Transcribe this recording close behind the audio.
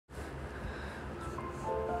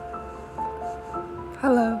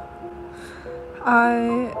Hello.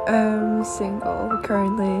 I am single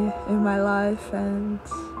currently in my life, and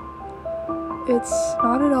it's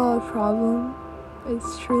not at all a problem.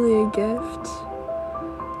 It's truly a gift.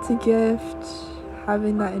 It's a gift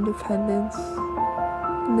having that independence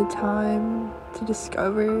and the time to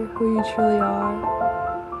discover who you truly are,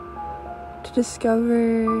 to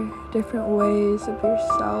discover different ways of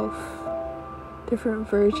yourself, different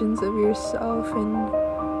versions of yourself, and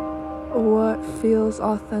what feels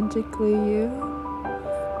authentically you,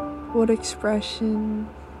 what expression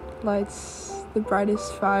lights the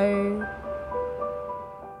brightest fire,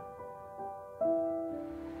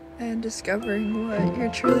 and discovering what you're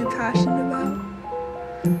truly passionate about.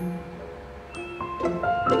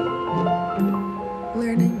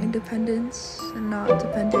 Learning independence and not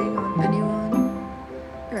depending on anyone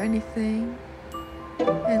or anything,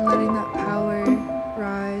 and letting that power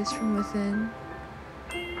rise from within,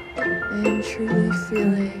 and truly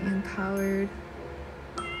feeling empowered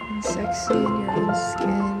and sexy in your own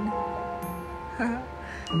skin.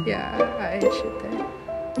 Yeah, I ate shit there.